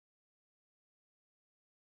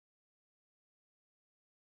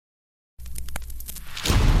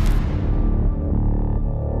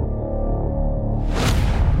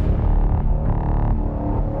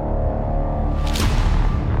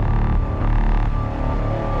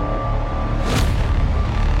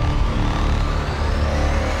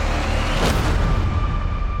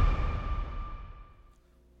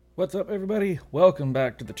What's up, everybody? Welcome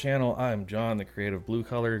back to the channel. I'm John, the creative blue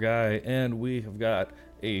collar guy, and we have got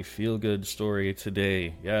a feel-good story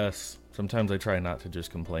today. Yes, sometimes I try not to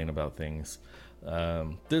just complain about things.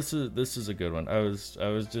 This is a good one. I was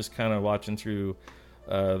just kind of watching through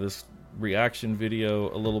this reaction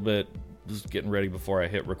video a little bit, just getting ready before I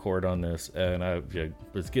hit record on this, and I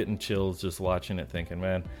was getting chills just watching it, thinking,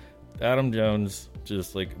 man, Adam Jones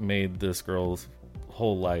just like made this girl's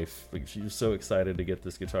whole life. Like, she was so excited to get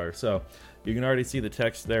this guitar. So you can already see the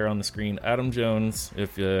text there on the screen. Adam Jones,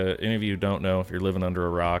 if any of you don't know, if you're living under a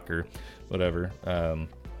rock or whatever,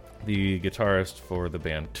 the guitarist for the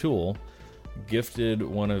band Tool, gifted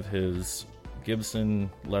one of his Gibson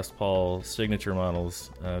Les Paul signature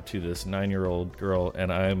models to this 9-year-old girl,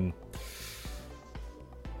 and I'm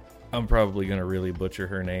probably gonna really butcher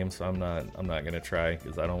her name, so I'm not gonna try,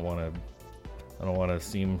 because I don't want to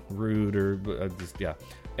seem rude or just, yeah.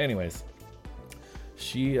 Anyways,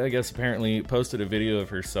 she, I guess, apparently posted a video of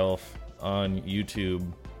herself on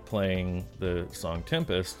YouTube playing the song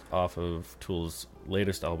Tempest off of Tool's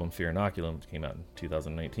latest album, Fear Inoculum, which came out in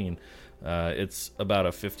 2019. It's about a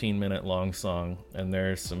 15-minute long song, and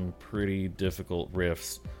there's some pretty difficult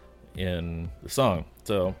riffs in the song.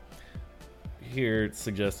 So here it's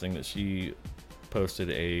suggesting that she posted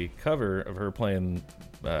a cover of her playing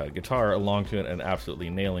guitar along to it and absolutely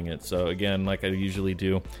nailing it. So again, like I usually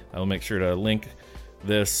do, I will make sure to link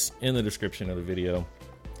this in the description of the video,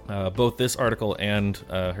 both this article and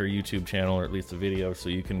her YouTube channel, or at least the video, so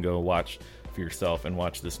you can go watch for yourself and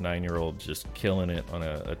watch this 9-year-old just killing it on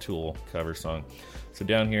a Tool cover song. So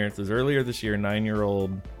down here it says, earlier this year,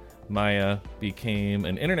 9-year-old Maya became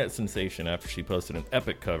an internet sensation after she posted an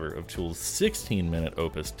epic cover of Tool's 16-minute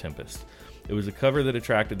opus Tempest. It was a cover that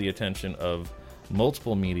attracted the attention of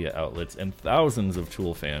multiple media outlets and thousands of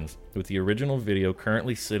Tool fans, with the original video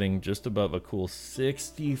currently sitting just above a cool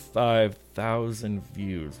 65,000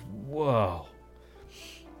 views. Whoa.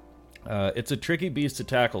 It's a tricky beast to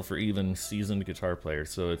tackle for even seasoned guitar players,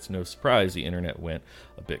 so it's no surprise the internet went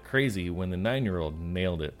a bit crazy when the 9-year-old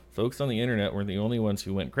nailed it. Folks on the internet weren't the only ones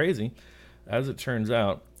who went crazy. As it turns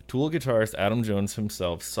out, Tool guitarist Adam Jones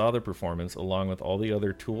himself saw the performance along with all the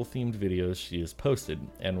other Tool-themed videos she has posted,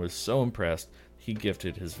 and was so impressed he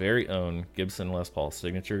gifted his very own Gibson Les Paul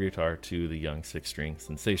signature guitar to the young 6-string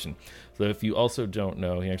sensation. So if you also don't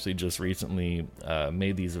know, he actually just recently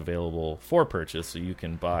made these available for purchase, so you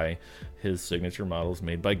can buy his signature models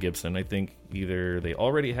made by Gibson. I think either they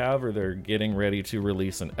already have or they're getting ready to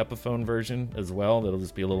release an Epiphone version as well. That'll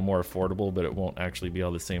just be a little more affordable, but it won't actually be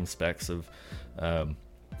all the same specs of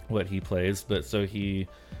what he plays. But so he,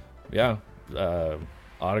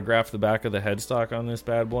 autographed the back of the headstock on this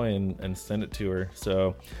bad boy and send it to her.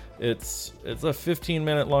 So it's a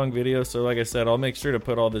 15-minute long video, so like I said, I'll make sure to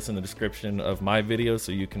put all this in the description of my video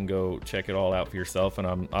so you can go check it all out for yourself. And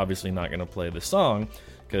I'm obviously not going to play the song,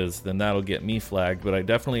 because then that'll get me flagged, but I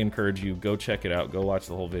definitely encourage you, go check it out, go watch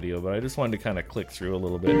the whole video. But I just wanted to kind of click through a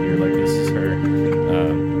little bit here. Like, this is her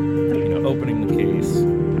opening the case.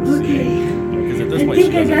 Okay. Because at this point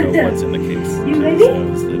she doesn't know what's in the case. You She ready? just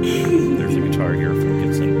knows that there's a guitar here from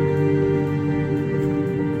Gibson.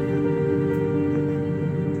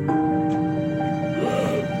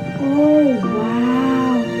 Oh,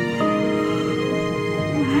 wow.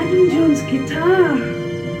 Adam Jones guitar.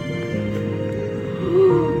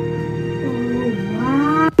 Oh,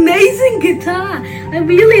 wow. Amazing guitar. I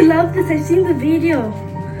really love this. I've seen the video.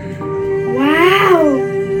 Wow.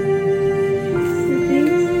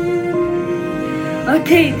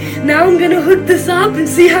 Okay, now I'm gonna hook this up and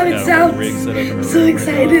see how it sounds. I'm so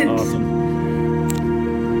excited. Awesome.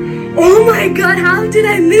 Oh my god, how did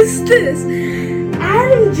I miss this?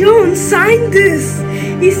 Adam Jones signed this.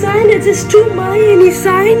 He signed it. It's to Maya and he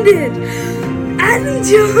signed it. Adam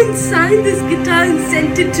Jones signed this guitar and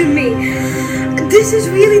sent it to me. This is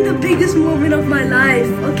really the biggest moment of my life.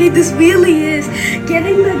 Okay, this really is.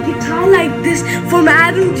 Getting the guitar like this from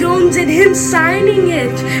Adam Jones and him signing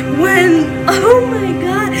it when, oh my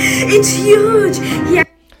god, it's huge. Yeah.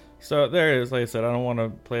 So there it is. Like I said, I don't want to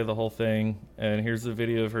play the whole thing. And here's the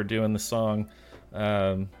video of her doing the song.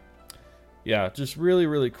 Yeah, just really,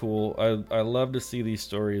 really cool. I love to see these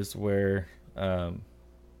stories where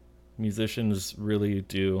musicians really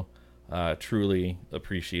do truly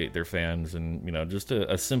appreciate their fans, and just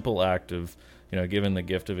a simple act of giving the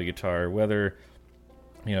gift of a guitar, whether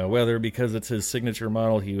because it's his signature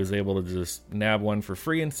model, he was able to just nab one for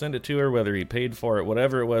free and send it to her, whether he paid for it,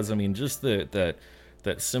 whatever it was. I mean, just that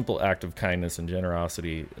simple act of kindness and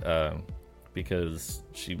generosity, because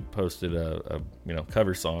she posted a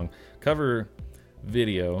cover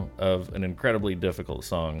video of an incredibly difficult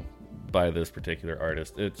song by this particular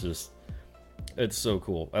artist. It's so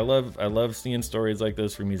cool. I love seeing stories like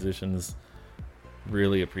this from musicians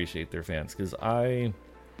really appreciate their fans, because I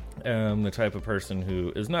am the type of person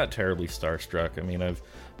who is not terribly starstruck. I mean, I've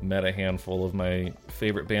met a handful of my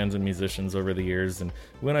favorite bands and musicians over the years, and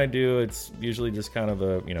when I do, it's usually just kind of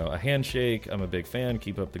a handshake. I'm a big fan,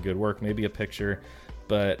 keep up the good work, maybe a picture,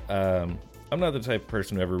 but I'm not the type of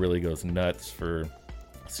person who ever really goes nuts for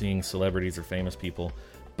seeing celebrities or famous people.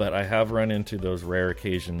 But I have run into those rare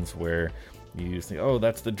occasions where you think, oh,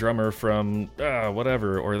 that's the drummer from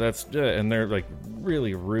whatever, or that's, and they're like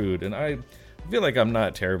really rude. And I feel like I'm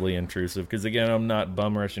not terribly intrusive, because again, I'm not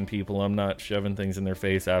bum rushing people, I'm not shoving things in their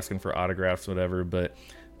face, asking for autographs, whatever. But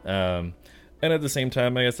and at the same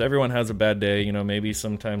time, I guess everyone has a bad day. Maybe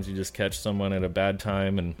sometimes you just catch someone at a bad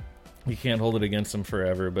time and you can't hold it against them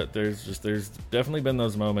forever. But there's definitely been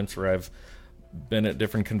those moments where I've been at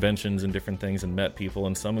different conventions and different things and met people,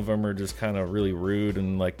 and some of them are just kind of really rude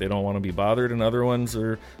and like they don't want to be bothered, and other ones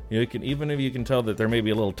are, even if you can tell that they're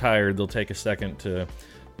maybe a little tired, they'll take a second to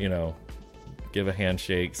give a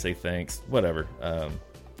handshake, say thanks, whatever.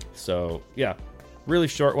 So yeah, really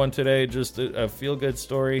short one today, just a feel-good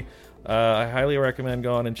story. I highly recommend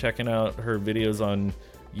going and checking out her videos on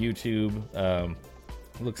YouTube.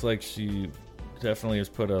 Looks like she definitely has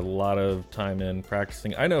put a lot of time in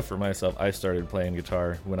practicing. I know for myself, I started playing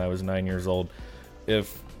guitar when I was 9 years old.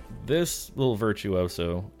 If this little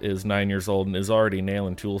virtuoso is 9 years old and is already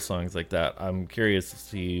nailing Tool songs like that, I'm curious to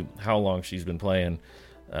see how long she's been playing,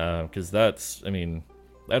 because that's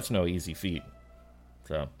no easy feat.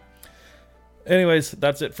 So anyways,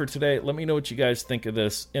 that's it for today. Let me know what you guys think of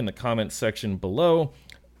this in the comments section below.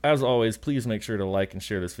 As always, please make sure to like and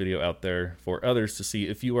share this video out there for others to see.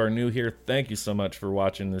 If you are new here, thank you so much for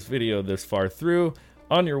watching this video this far through.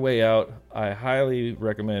 On your way out, I highly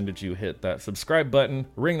recommend that you hit that subscribe button,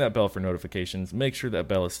 ring that bell for notifications, make sure that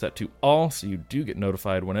bell is set to all so you do get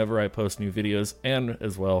notified whenever I post new videos, and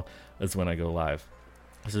as well as when I go live.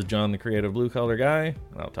 This is John, the Creative Blue Collar Guy,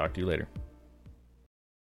 and I'll talk to you later.